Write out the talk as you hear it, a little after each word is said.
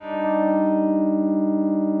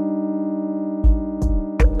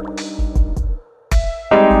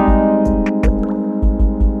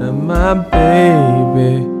my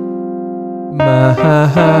baby, my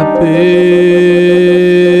baby.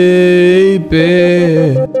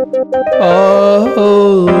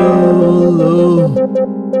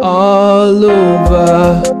 All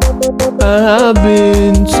over, I've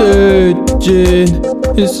been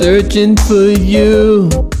searching for you.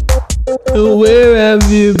 Where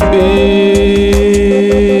have you been,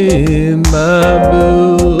 my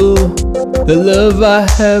boo? The love I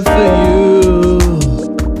have for you,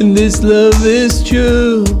 and this love is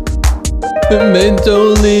true, meant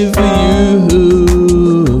only for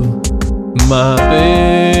you, my baby.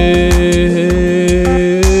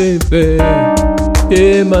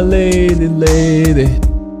 Yeah, my lady,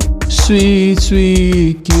 sweet,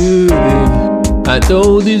 sweet cutie. I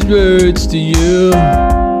told these words to you.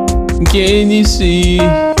 Can you see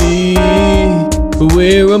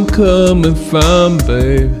where I'm coming from,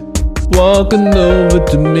 babe? Walking over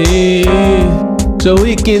to me so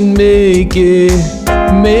we can make it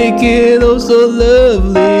oh so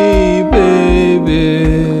lovely,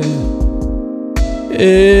 baby.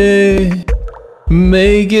 Yeah,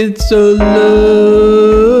 make it so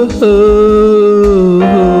lovely.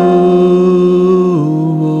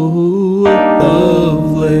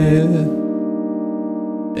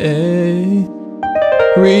 Hey,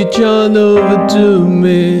 reach on over to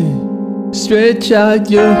me, stretch out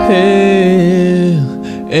your hand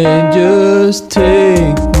and just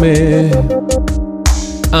take me.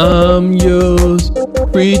 I'm yours,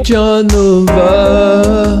 reach on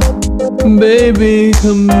over, baby,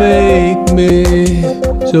 come make me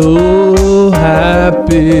so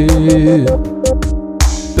happy.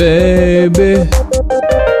 Baby,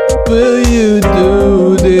 will you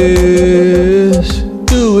do this?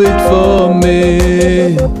 Do it for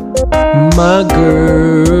me, my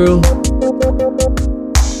girl.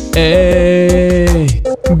 Hey,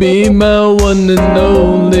 be my one and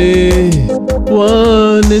only,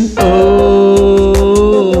 one and only.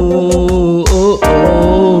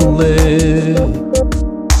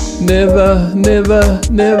 Never, never,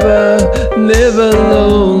 never, never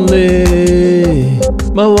lonely.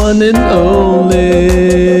 My one and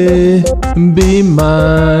only, be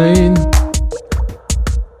mine.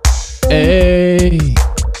 Hey,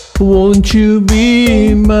 won't you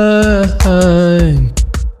be mine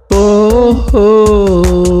for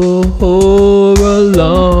a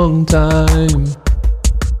long time,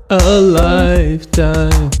 a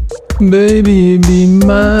lifetime? Baby, be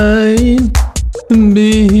mine,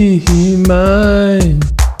 be mine.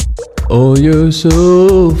 Oh, you're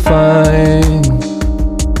so fine,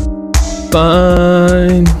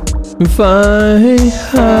 fine, fine.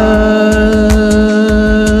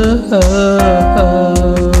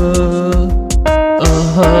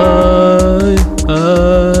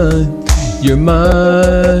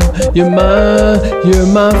 You're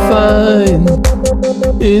my fine.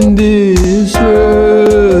 In this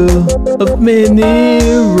world of many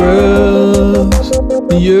worlds,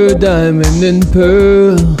 you're diamond and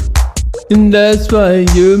pearl, and that's why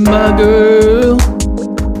you're my girl,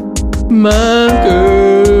 my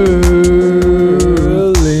girl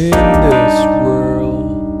in this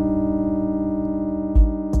world.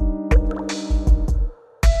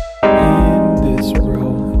 In this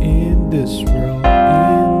world, in this world,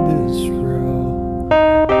 in this world,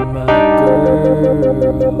 my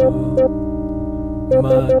girl,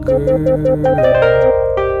 my girl,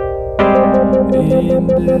 in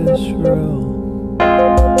this world, my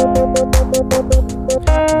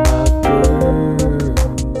girl.